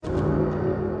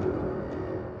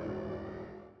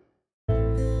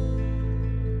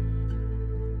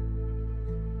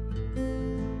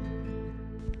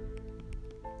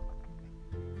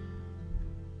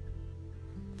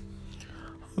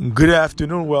Good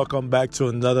afternoon. Welcome back to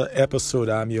another episode.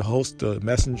 I'm your host, the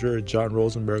messenger, John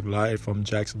Rosenberg, live from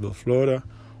Jacksonville, Florida.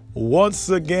 Once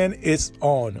again, it's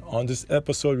on. On this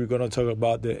episode, we're going to talk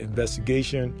about the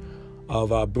investigation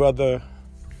of our brother,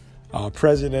 our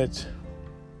president,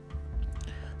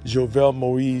 Jovenel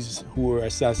Moise, who were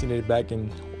assassinated back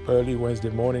in early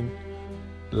Wednesday morning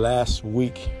last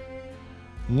week.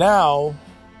 Now,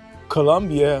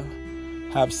 Colombia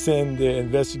have sent their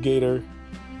investigator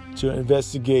to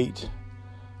investigate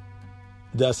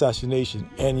the assassination.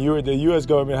 And the U.S.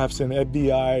 government have sent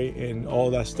FBI and all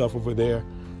that stuff over there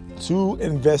to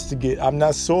investigate. I'm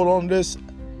not sold on this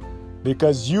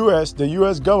because the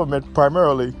U.S. government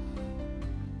primarily.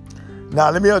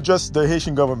 Now, let me address the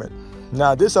Haitian government.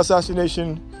 Now, this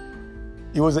assassination,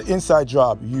 it was an inside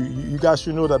job. You guys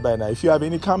should know that by now. If you have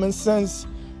any common sense,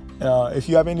 if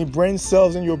you have any brain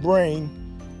cells in your brain,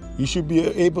 you should be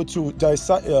able to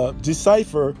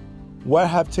decipher what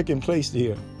have taken place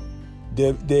here.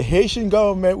 The Haitian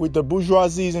government with the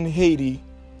bourgeoisie in Haiti,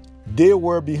 they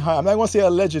were behind. I'm not going to say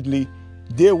allegedly,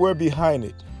 they were behind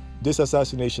it, this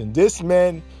assassination. This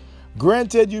man,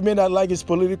 granted you may not like his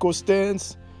political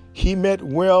stance, he meant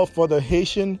well for the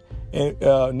Haitian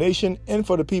nation and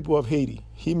for the people of Haiti.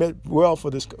 He meant well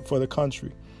for the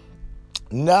country.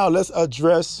 Now let's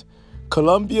address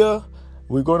Colombia.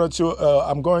 I'm going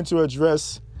to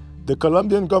address the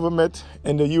Colombian government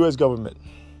and the U.S. government.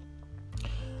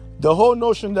 The whole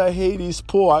notion that Haiti is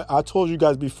poor, I told you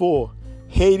guys before,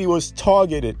 Haiti was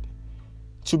targeted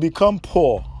to become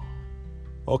poor.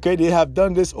 Okay, they have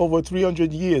done this over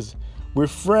 300 years with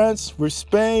France, with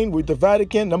Spain, with the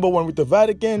Vatican. Number one, with the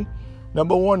Vatican.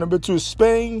 Number two,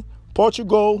 Spain,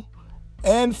 Portugal,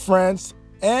 and France,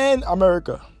 and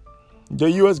America. The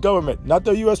U.S. government, not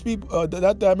the U.S. people,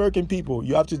 not the American people.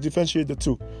 You have to differentiate the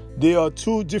two. They are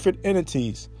two different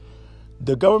entities.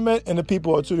 The government and the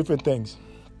people are two different things.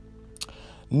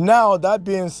 Now, that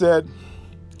being said,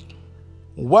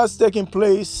 what's taking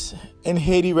place in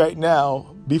Haiti right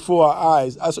now before our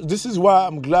eyes? This is why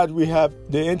I'm glad we have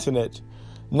the internet.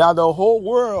 Now, the whole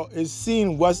world is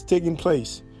seeing what's taking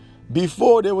place.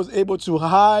 Before, they was able to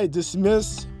hide,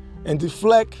 dismiss, and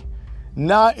deflect.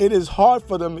 Now it is hard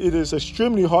for them. It is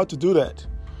extremely hard to do that.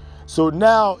 So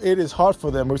now it is hard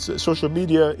for them with social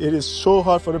media. It is so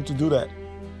hard for them to do that.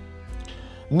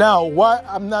 Now, why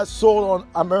I'm not sold on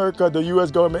America, the U.S.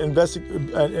 government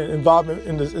involvement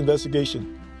in this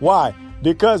investigation. Why?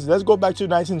 Because let's go back to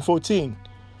 1914.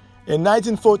 In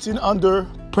 1914, under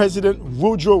President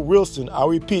Woodrow Wilson, I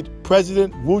repeat,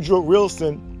 President Woodrow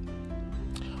Wilson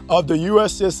of the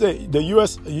USSA, the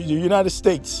United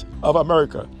States of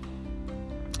America,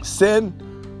 send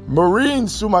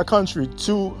Marines to my country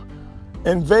to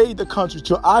invade the country,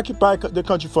 to occupy the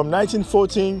country from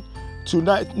 1914 to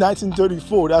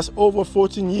 1934. That's over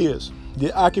 14 years.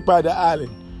 They occupied the island.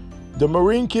 The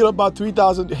Marine killed about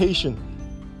 3,000 Haitians.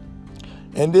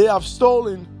 And they have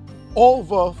stolen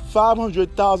over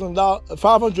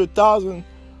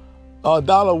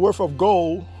 $500,000 worth of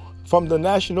gold from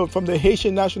the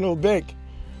Haitian National Bank.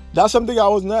 That's something I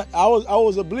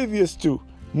was oblivious to.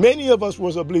 Many of us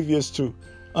was oblivious to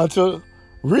until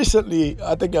recently.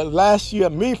 I think last year,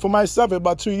 me for myself,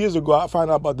 about 2 years ago, I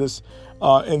found out about this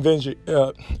invasion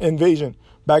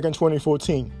back in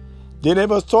 2014. They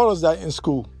never taught us that in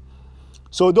school.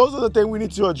 So those are the things we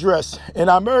need to address. And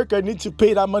America needs to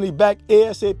pay that money back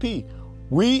ASAP.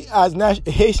 We as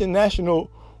Haitian national,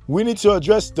 we need to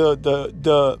address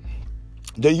the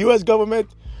U.S.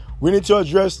 government. We need to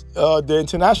address the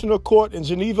International Court in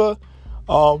Geneva.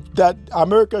 That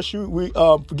America should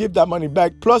give that money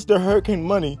back, plus the hurricane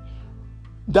money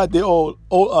that they owe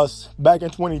us back in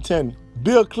 2010.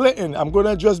 Bill Clinton, I'm going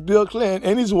to address Bill Clinton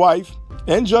and his wife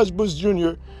and Judge Bush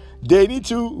Jr. They need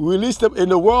to release them in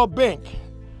the World Bank.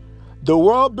 The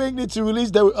World Bank needs to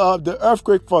release the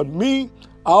earthquake fund.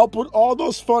 I'll put all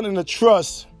those funds in a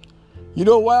trust. You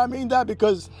know why I mean that?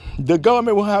 Because the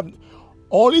government will have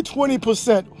only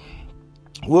 20%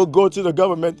 will go to the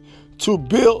government to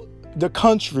build the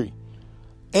country.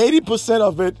 80%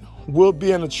 of it will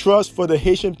be in a trust for the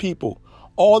Haitian people.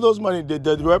 All those money,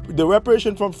 the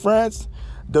reparation from France,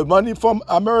 the money from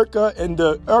America, and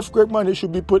the earthquake money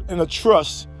should be put in a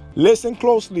trust. Listen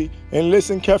closely and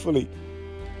listen carefully.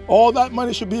 All that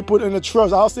money should be put in a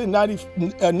trust. I'll say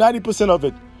 90% of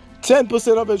it.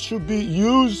 10% of it should be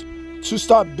used to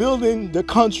start building the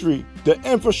country, the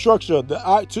infrastructure,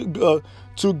 to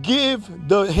give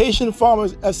the Haitian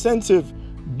farmers incentive,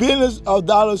 billions of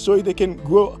dollars so they can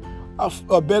grow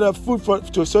a better food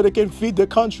so they can feed the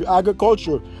country,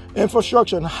 agriculture,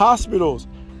 infrastructure, and hospitals.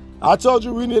 I told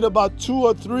you we need about 2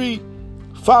 or 3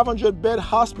 500-bed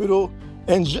hospital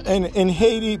in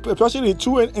Haiti, especially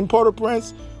 2 in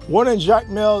Port-au-Prince, 1 in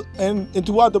Jacmel, and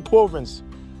throughout the province.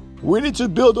 We need to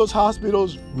build those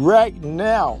hospitals right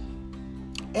now.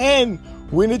 And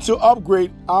we need to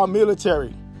upgrade our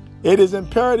military. It is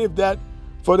imperative that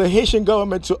for the Haitian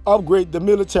government to upgrade the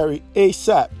military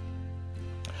ASAP.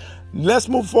 Let's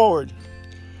move forward.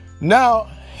 Now,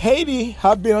 Haiti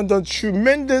have been under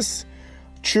tremendous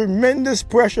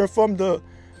pressure from the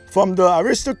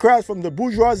aristocrats, from the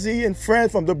bourgeoisie in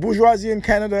France, from the bourgeoisie in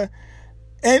Canada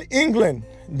and England.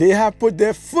 They have put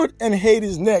their foot in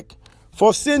Haiti's neck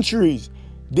for centuries.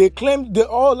 They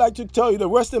all like to tell you, the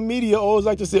Western media always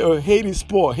like to say, oh, Haiti's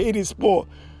poor, Haiti's poor.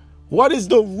 What is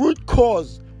the root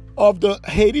cause of the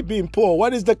Haiti being poor?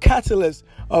 What is the catalyst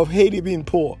of Haiti being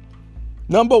poor?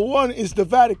 Number 1 is the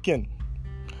Vatican.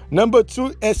 Number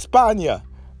 2, España.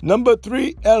 Number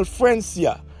 3, El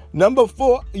Francia. Number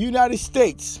 4, United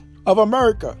States of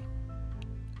America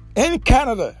and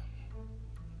Canada.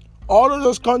 All of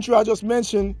those countries I just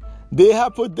mentioned, they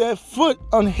have put their foot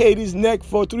on Haiti's neck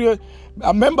for 3 years. I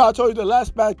remember I told you the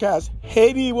last podcast,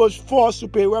 Haiti was forced to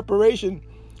pay reparation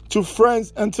to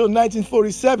France until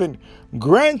 1947.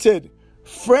 Granted,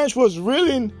 France was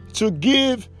willing to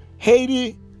give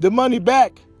Haiti the money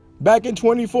back in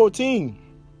 2014.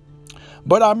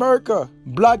 But America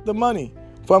blocked the money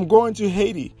from going to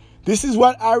Haiti. This is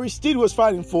what Aristide was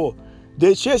fighting for.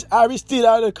 They chased Aristide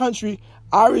out of the country.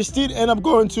 Aristide ended up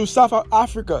going to South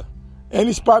Africa in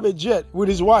his private jet with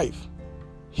his wife.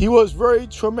 He was very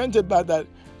tormented by that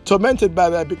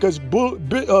because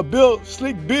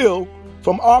Slick Bill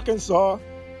from Arkansas,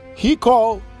 he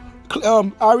called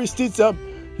Aristide up,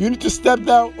 you need to step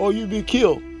down or you'll be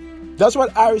killed. That's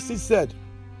what Aristide said.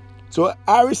 So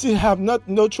Aristide have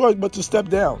no choice but to step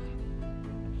down.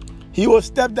 He was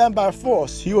stepped down by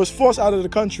force. He was forced out of the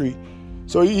country.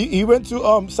 So he went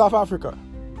to South Africa.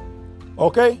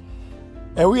 Okay?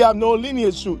 And we have no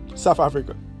lineage to South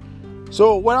Africa.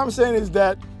 So what I'm saying is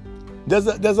that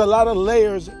there's a lot of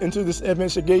layers into this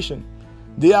investigation.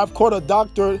 They have caught a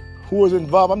doctor who was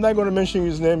involved. I'm not going to mention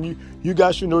his name. You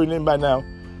guys should know his name by now.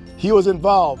 He was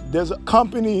involved. There's a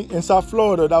company in South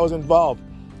Florida that was involved.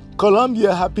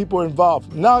 Colombia had people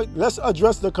involved. Now let's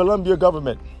address the Colombia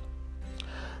government.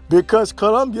 Because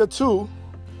Colombia too,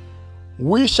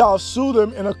 we shall sue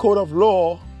them in a court of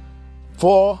law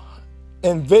for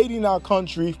invading our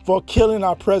country, for killing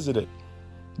our president.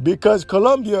 Because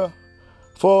Colombia,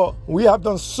 we have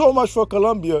done so much for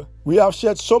Colombia. We have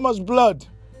shed so much blood.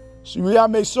 We have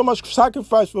made so much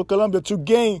sacrifice for Colombia to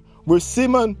gain with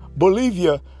Simon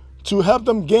Bolivia, to help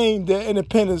them gain their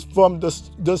independence from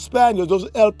the Spaniards, those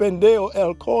El Pendejo,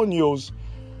 El Coños.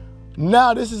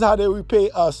 Now this is how they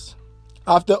repay us.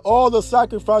 After all the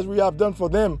sacrifice we have done for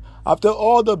them, after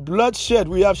all the bloodshed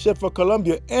we have shed for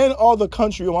Colombia and all the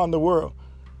countries around the world,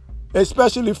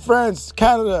 especially France,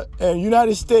 Canada, and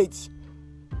United States,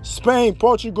 Spain,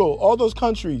 Portugal, all those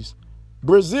countries.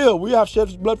 Brazil, we have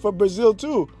shed blood for Brazil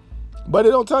too. But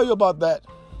they don't tell you about that.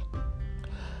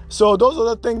 So those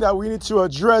are the things that we need to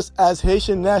address as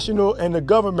Haitian national and the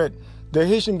government. The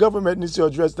Haitian government needs to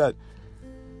address that.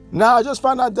 Now, I just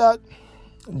found out that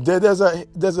there's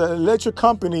an electric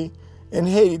company in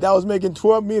Haiti that was making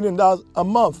 $12 million a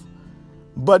month.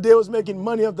 But they was making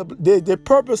money they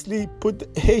purposely put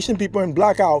the Haitian people in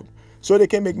blackout so they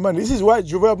can make money. This is what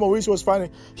Jovenel Moïse was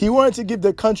finding. He wanted to give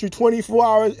the country 24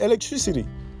 hours electricity.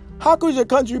 How could your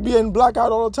country be in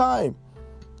blackout all the time?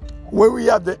 When we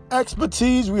have the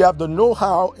expertise, we have the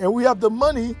know-how, and we have the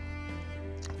money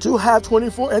to have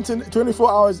 24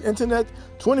 hours internet,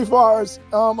 24 hours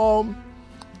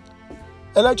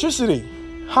electricity.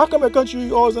 How come a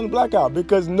country always in blackout?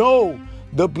 Because no,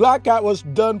 the blackout was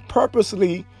done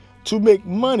purposely to make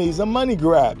money. It's a money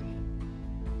grab.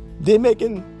 They're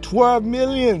making $12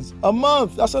 million a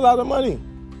month. That's a lot of money.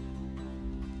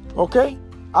 Okay?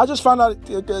 I just found out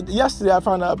yesterday. I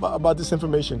found out about this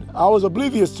information. I was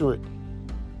oblivious to it.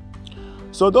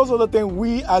 So those are the things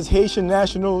we as Haitian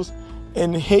nationals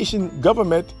and Haitian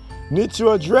government need to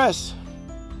address.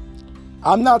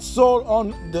 I'm not sold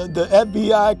on the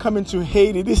FBI coming to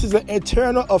Haiti. This is an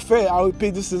internal affair. I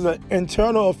repeat, this is an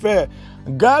internal affair.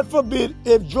 God forbid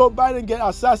if Joe Biden get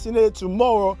assassinated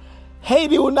tomorrow,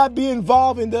 Haiti will not be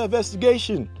involved in the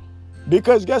investigation.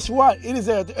 Because guess what? It is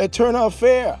an internal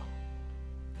affair.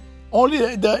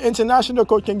 Only the international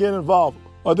court can get involved,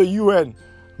 or the UN.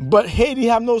 But Haiti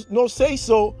have no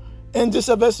say-so in this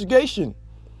investigation.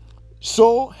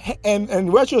 So, in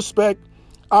retrospect,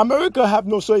 America have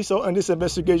no say-so in this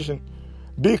investigation.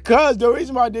 Because the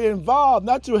reason why they're involved,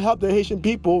 not to help the Haitian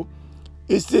people,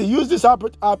 is to use this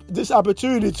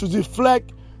opportunity to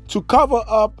deflect, to cover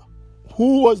up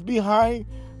who was behind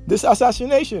this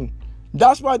assassination.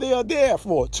 That's why they are there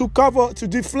for, to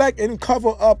deflect and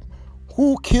cover up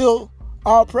who killed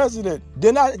our president.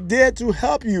 They're not there to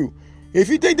help you. If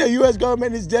you think the U.S.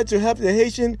 government is there to help the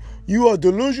Haitian, you are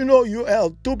delusional, you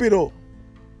el tupido.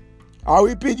 I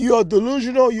repeat, you are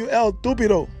delusional, you el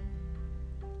tupido.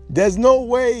 There's no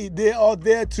way they are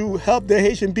there to help the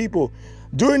Haitian people.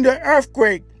 During the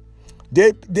earthquake,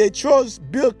 they chose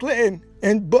Bill Clinton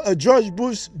and George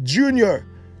Bush Jr.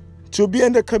 to be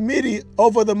in the committee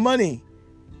over the money.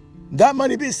 That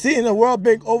money been sitting in the World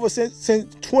Bank over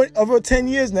 10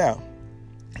 years now.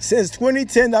 Since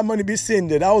 2010, that money been sitting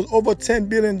there. That was over $10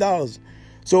 billion.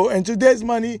 So in today's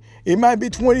money, it might be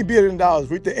 $20 billion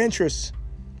with the interest.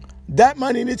 That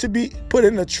money needs to be put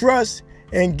in a trust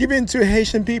and given to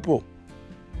Haitian people.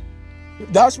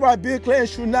 That's why Bill Clinton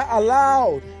should not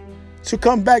allow to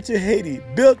come back to Haiti.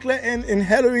 Bill Clinton and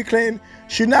Hillary Clinton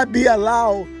should not be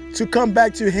allowed to come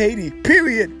back to Haiti.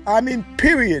 Period. I mean,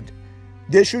 period.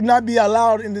 They should not be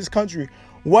allowed in this country.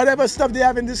 Whatever stuff they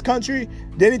have in this country,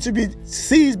 they need to be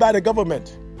seized by the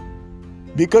government.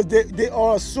 Because they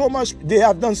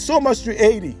have done so much to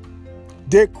Haiti.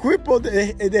 They crippled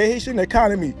the Haitian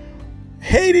economy.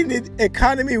 Haiti needs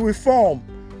economy reform.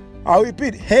 I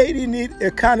repeat, Haiti needs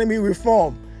economy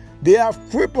reform. They have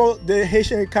crippled the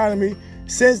Haitian economy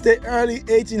since the early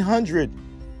 1800s.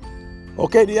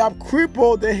 Okay, they have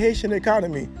crippled the Haitian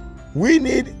economy. We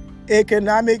need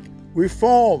economic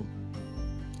reform.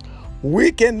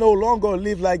 We can no longer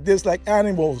live like this, like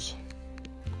animals.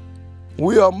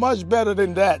 We are much better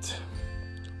than that.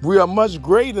 We are much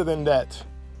greater than that.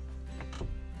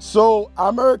 So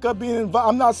America being involved,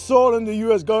 I'm not sold in the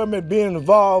U.S. government being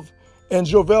involved in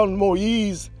Jovenel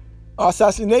Moïse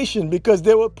assassination because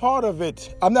they were part of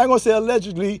it. I'm not going to say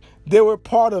allegedly, they were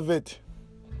part of it.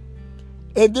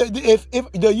 If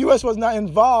the U.S. was not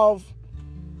involved,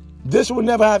 this would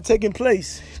never have taken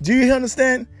place. Do you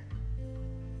understand?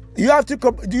 You have to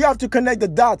connect the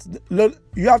dots.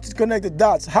 You have to connect the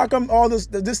dots. How come all this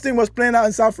thing was playing out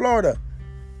in South Florida?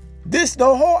 The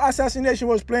whole assassination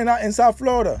was playing out in South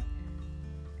Florida.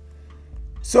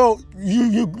 So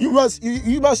you must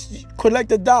connect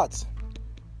the dots.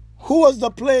 Who was the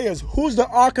players? Who's the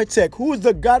architect? Who's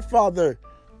the godfather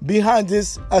behind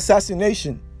this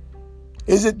assassination?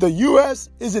 Is it the U.S.?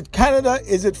 Is it Canada?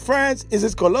 Is it France? Is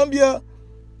it Colombia?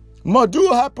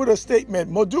 Maduro had put a statement.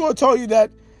 Maduro told you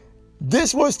that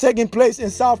this was taking place in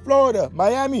South Florida,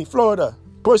 Miami, Florida,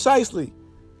 precisely,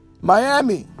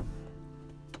 Miami.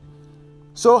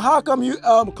 So how come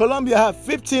Colombia have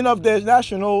 15 of their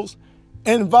nationals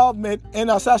involvement in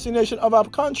assassination of our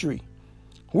country?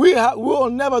 We will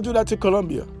never do that to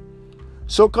Colombia.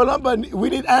 So Colombia, we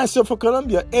need answer for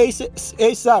Colombia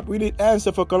ASAP. We need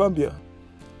answer for Colombia,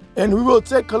 and we will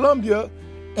take Colombia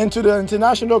into the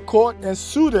international court and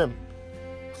sue them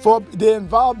for their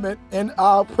involvement in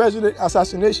our president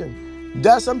assassination.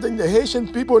 That's something the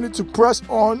Haitian people need to press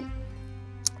on,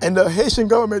 and the Haitian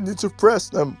government needs to press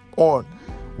them on.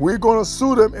 We're going to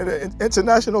sue them in the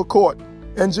international court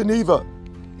in Geneva.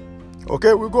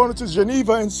 Okay, we're going to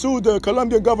Geneva and sue the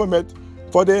Colombian government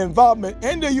for their involvement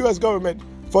and the U.S. government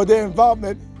for their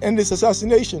involvement in this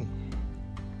assassination.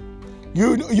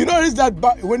 You notice that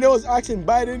when they was asking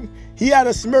Biden, he had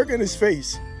a smirk in his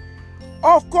face.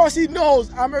 Of course he knows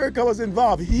America was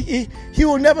involved. He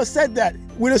will never said that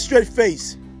with a straight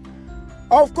face.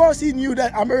 Of course he knew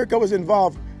that America was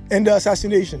involved in the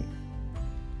assassination.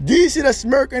 Do you see the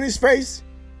smirk in his face?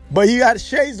 But he had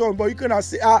shades on, but you cannot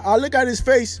see. I look at his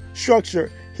face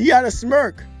structure. He had a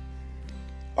smirk.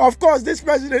 Of course, this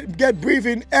president get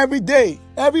briefing every day.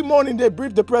 Every morning they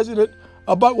brief the president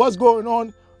about what's going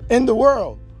on in the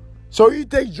world. So you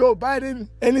think Joe Biden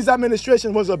and his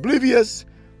administration was oblivious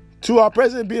to our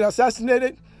president being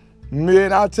assassinated?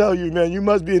 Man, I'll tell you, man, you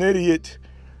must be an idiot.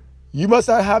 You must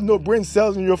not have no brain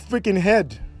cells in your freaking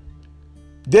head.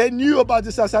 They knew about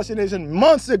this assassination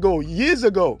months ago, years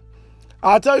ago.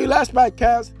 I'll tell you last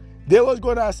podcast, they was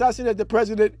going to assassinate the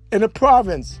president in a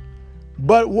province.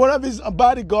 But one of his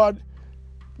bodyguards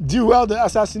derailed the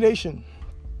assassination.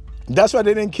 That's why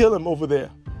they didn't kill him over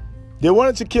there. They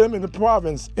wanted to kill him in the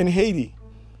province in Haiti.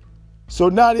 So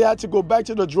now they had to go back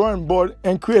to the drawing board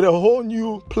and create a whole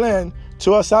new plan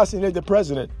to assassinate the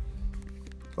president.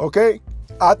 Okay?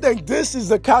 I think this is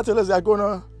the catalyst that's going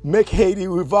to make Haiti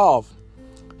revolve.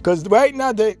 Because right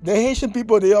now, the Haitian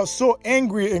people, they are so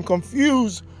angry and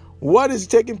confused what is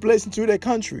taking place into their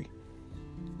country.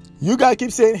 You guys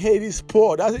keep saying Haiti's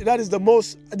poor. That is the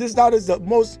most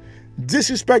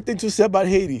disrespecting to say about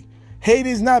Haiti. Haiti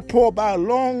is not poor by a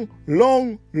long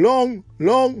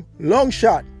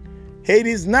shot.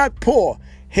 Haiti is not poor.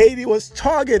 Haiti was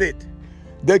targeted.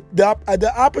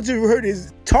 The opportunity we heard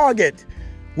is target.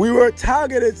 We were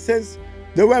targeted since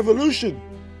the revolution.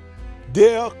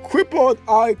 They crippled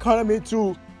our economy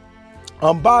to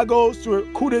embargoes, to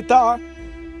coup d'etat,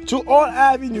 to all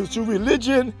avenues, to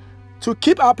religion, to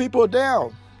keep our people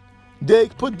down. They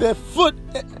put their foot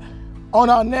on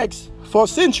our necks for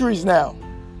centuries now.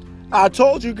 I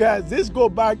told you guys, this go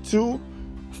back to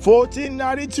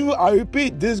 1492. I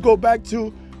repeat, this go back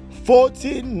to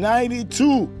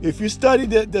 1492. If you study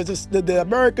the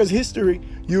America's history,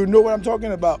 you know what I'm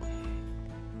talking about.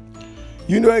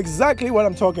 You know exactly what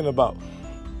I'm talking about.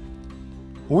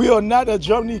 We are not a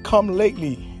Germany come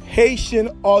lately.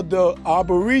 Haitian or the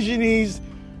Aborigines,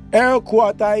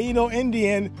 Iroquois, Taino,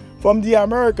 Indian from the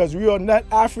Americas. We are not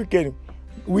African.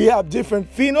 We have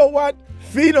different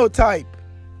phenotype.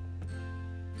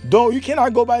 You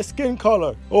cannot go by skin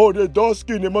color. Oh, they're dark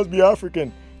skin, they must be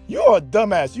African. You are a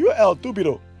dumbass. You're El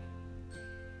Tupido.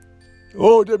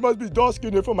 Oh, they must be dark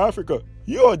skin, they're from Africa.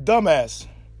 You're a dumbass.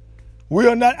 We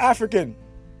are not African.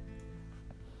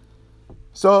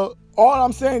 So all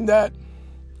I'm saying that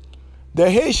the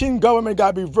Haitian government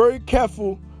got to be very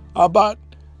careful about.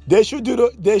 They should do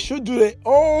their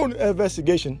own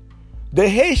investigation. The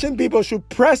Haitian people should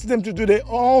press them to do their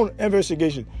own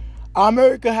investigation.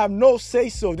 America have no say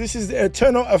so. This is the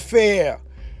eternal affair.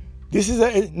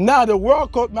 Now the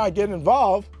World Court might get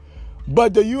involved,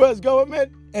 but the U.S.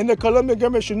 government and the Colombian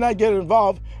government should not get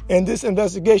involved in this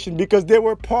investigation because they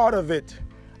were part of it.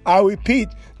 I repeat,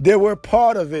 they were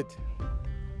part of it.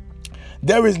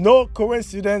 There is no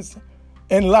coincidence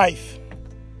in life.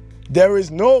 There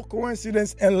is no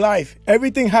coincidence in life.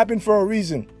 Everything happened for a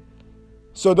reason.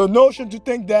 So the notion to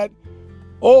think that,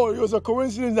 oh, it was a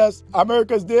coincidence that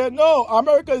America's there. No,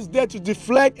 America is there to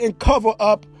deflect and cover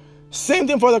up. Same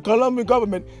thing for the Colombian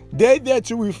government. They're there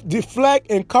to deflect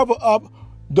and cover up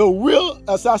the real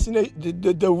assassination,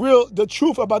 the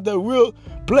truth about the real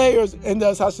players in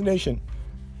the assassination.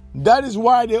 That is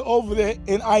why they're over there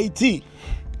in Haiti.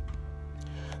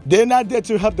 They're not there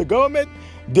to help the government.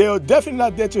 They're definitely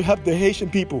not there to help the Haitian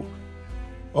people.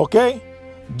 Okay?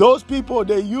 Those people,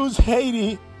 they use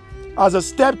Haiti as a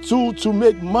step tool to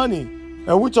make money.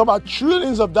 And we talk about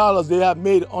trillions of dollars they have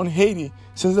made on Haiti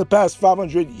since the past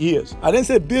 500 years. I didn't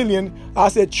say billion, I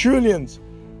said trillions.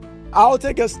 I'll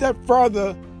take a step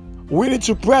further. We need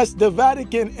to press the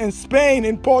Vatican and Spain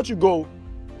and Portugal,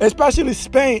 especially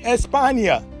Spain,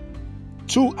 España,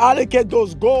 to allocate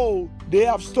those gold they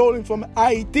have stolen from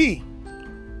Haiti.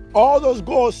 All those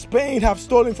gold Spain have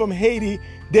stolen from Haiti,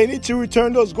 they need to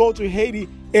return those gold to Haiti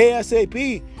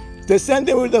ASAP. The same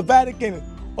thing with the Vatican.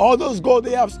 All those gold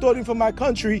they have stolen from my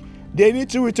country, they need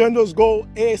to return those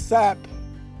gold ASAP.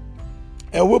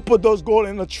 And we'll put those gold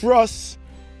in a trust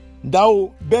that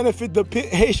will benefit the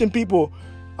Haitian people.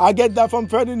 I get that from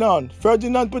Ferdinand.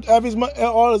 Ferdinand put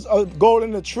all his gold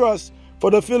in the trust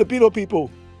for the Filipino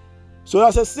people. So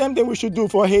that's the same thing we should do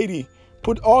for Haiti.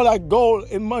 Put all that gold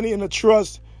and money in a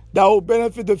trust that will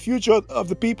benefit the future of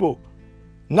the people.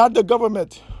 Not the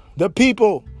government, the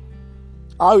people.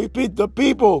 I repeat, the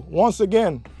people, once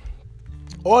again.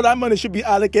 All that money should be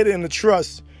allocated in a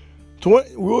trust.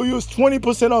 We'll use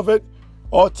 20% of it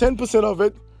or 10% of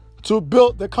it to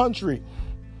build the country,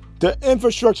 the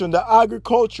infrastructure, the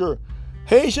agriculture.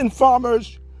 Haitian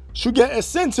farmers should get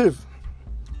incentive.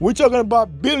 We're talking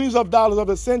about billions of dollars of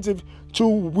incentive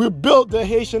to rebuild the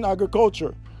Haitian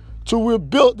agriculture, to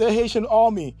rebuild the Haitian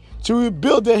army, to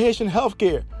rebuild the Haitian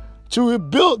healthcare, to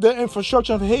rebuild the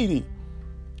infrastructure of Haiti.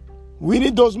 We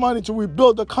need those money to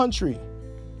rebuild the country.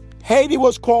 Haiti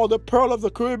was called the Pearl of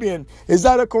the Caribbean. Is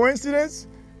that a coincidence?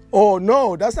 Oh,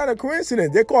 no, that's not a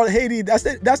coincidence. They call Haiti, that's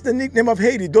the nickname of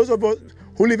Haiti. Those of us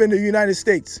who live in the United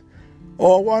States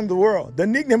or around the world. The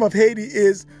nickname of Haiti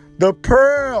is the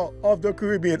Pearl of the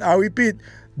Caribbean. I repeat,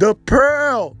 the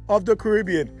Pearl of the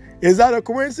Caribbean. Is that a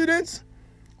coincidence?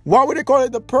 Why would they call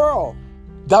it the Pearl?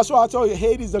 That's why I told you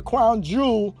Haiti is the crown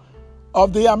jewel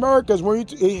of the Americas,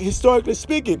 historically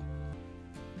speaking.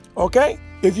 Okay?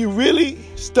 If you really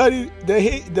study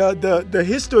the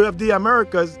history of the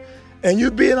Americas and you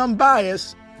being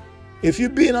unbiased, you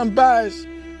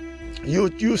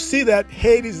see that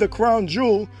Haiti is the crown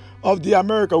jewel of the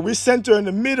America. We center in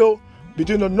the middle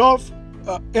between the North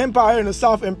Empire and the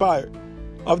South Empire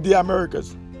of the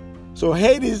Americas. So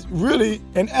Haiti is really,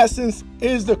 in essence,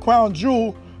 is the crown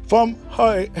jewel from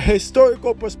her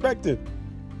historical perspective.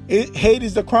 Haiti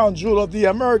is the crown jewel of the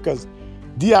Americas.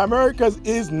 The Americas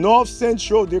is North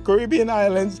Central, the Caribbean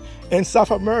islands, and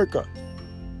South America.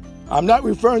 I'm not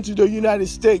referring to the United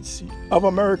States of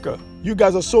America. You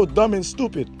guys are so dumb and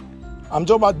stupid. I'm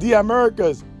talking about the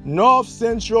Americas, North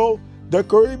Central, the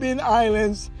Caribbean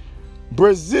islands,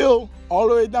 Brazil, all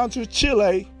the way down to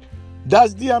Chile,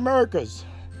 that's the Americas.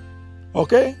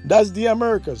 Okay? That's the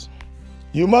Americas.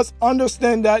 You must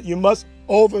understand that. You must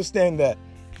understand that.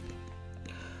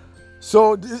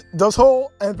 So this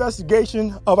whole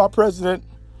investigation of our president,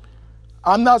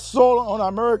 I'm not sold on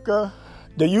America,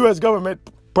 the U.S. government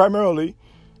primarily,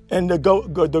 and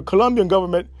the Colombian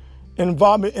government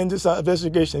involvement in this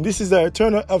investigation. This is an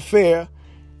internal affair.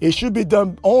 It should be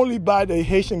done only by the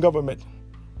Haitian government.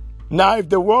 Now, if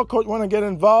the World Court want to get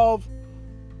involved,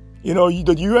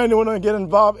 the UN want to get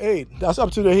involved, hey, that's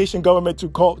up to the Haitian government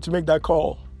to make that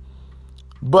call.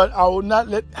 But I will not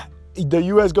let the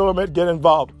U.S. government get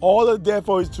involved. All of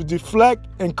therefore is to deflect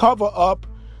and cover up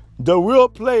the real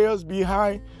players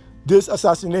behind this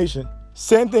assassination.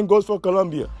 Same thing goes for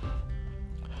Colombia.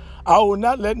 I will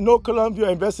not let no Colombia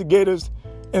investigators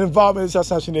involved in this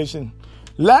assassination.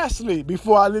 Lastly,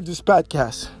 before I leave this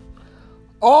podcast,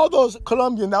 all those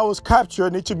Colombians that was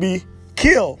captured need to be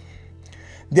killed.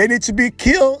 They need to be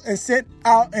killed and sent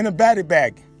out in a body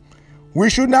bag. We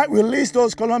should not release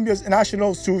those Colombian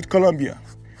nationals to Colombia.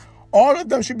 All of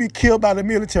them should be killed by the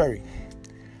military.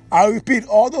 I repeat,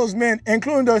 all those men,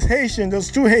 including those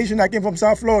two Haitians that came from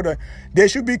South Florida, they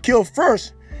should be killed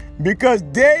first because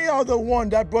they are the one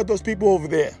that brought those people over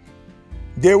there.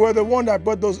 They were the one that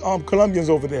brought those Colombians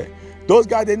over there. Those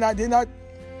guys, they're not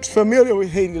familiar with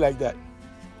Haiti like that.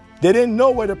 They didn't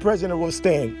know where the president was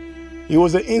staying. It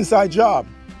was an inside job.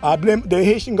 I blame the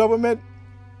Haitian government.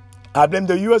 I blame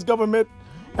the U.S. government.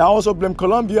 I also blame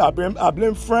Colombia. I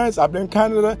blame France. I blame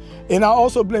Canada. And I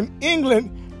also blame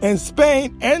England and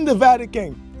Spain and the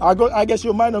Vatican. I guess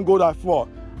your mind don't go that far.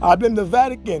 I blame the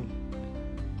Vatican.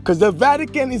 Because the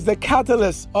Vatican is the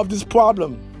catalyst of this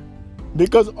problem.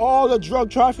 Because all the drug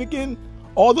trafficking,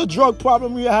 all the drug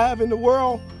problem we have in the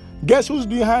world, guess who's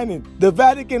behind it? The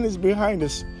Vatican is behind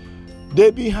this.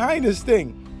 They're behind this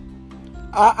thing.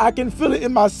 I can feel it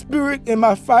in my spirit, in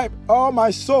my fight, all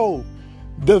my soul.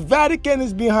 The Vatican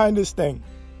is behind this thing.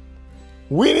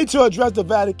 We need to address the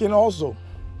Vatican also.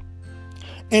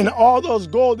 And all those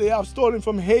gold they have stolen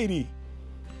from Haiti,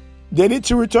 they need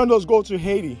to return those gold to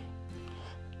Haiti.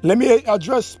 Let me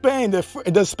address Spain,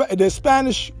 the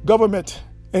Spanish government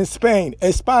in Spain,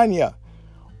 España.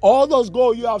 All those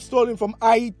gold you have stolen from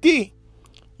Haiti,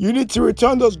 you need to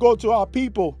return those gold to our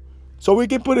people so we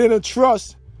can put it in a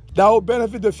trust that will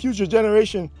benefit the future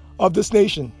generation of this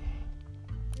nation.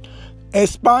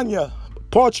 España,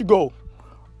 Portugal,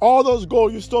 all those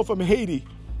gold you stole from Haiti,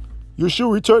 you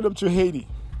should return them to Haiti.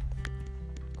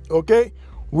 Okay?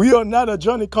 We are not a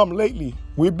Johnny come lately.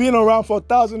 We've been around for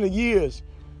thousands of years.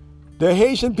 The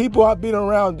Haitian people have been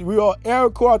around. We are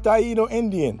Iroquois Taino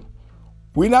Indian.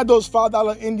 We're not those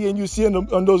 $5 Indian you see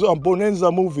on those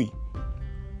Bonanza movie.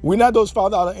 We're not those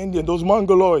 $5 Indian, those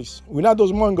Mongoloids. We're not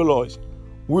those Mongoloids.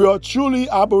 We are truly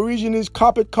Aborigines,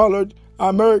 carpet-colored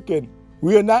American.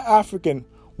 We are not African.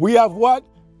 We have what?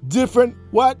 Different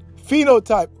what?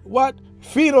 Phenotype. What?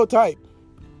 Phenotype.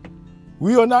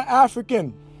 We are not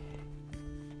African.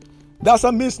 That's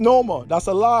a misnomer. That's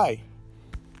a lie.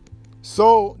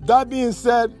 So that being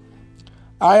said,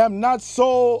 I am not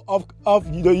sold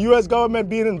of the U.S. government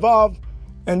being involved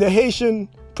in the Haitian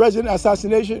president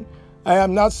assassination. I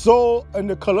am not sold in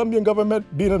the Colombian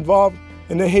government being involved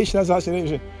in the Haitian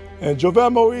assassination. And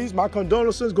Jovenel Moïse, my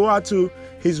condolences go out to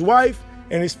his wife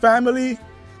and his family.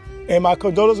 And my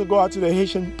condolences go out to the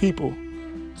Haitian people.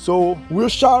 So we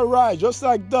shall rise, just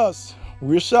like dust.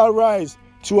 We shall rise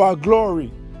to our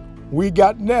glory. We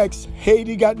got next.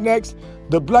 Haiti got next.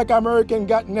 The Black American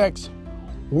got next.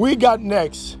 We got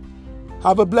next.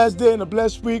 Have a blessed day and a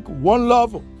blessed week. One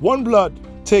love, one blood.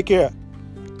 Take care.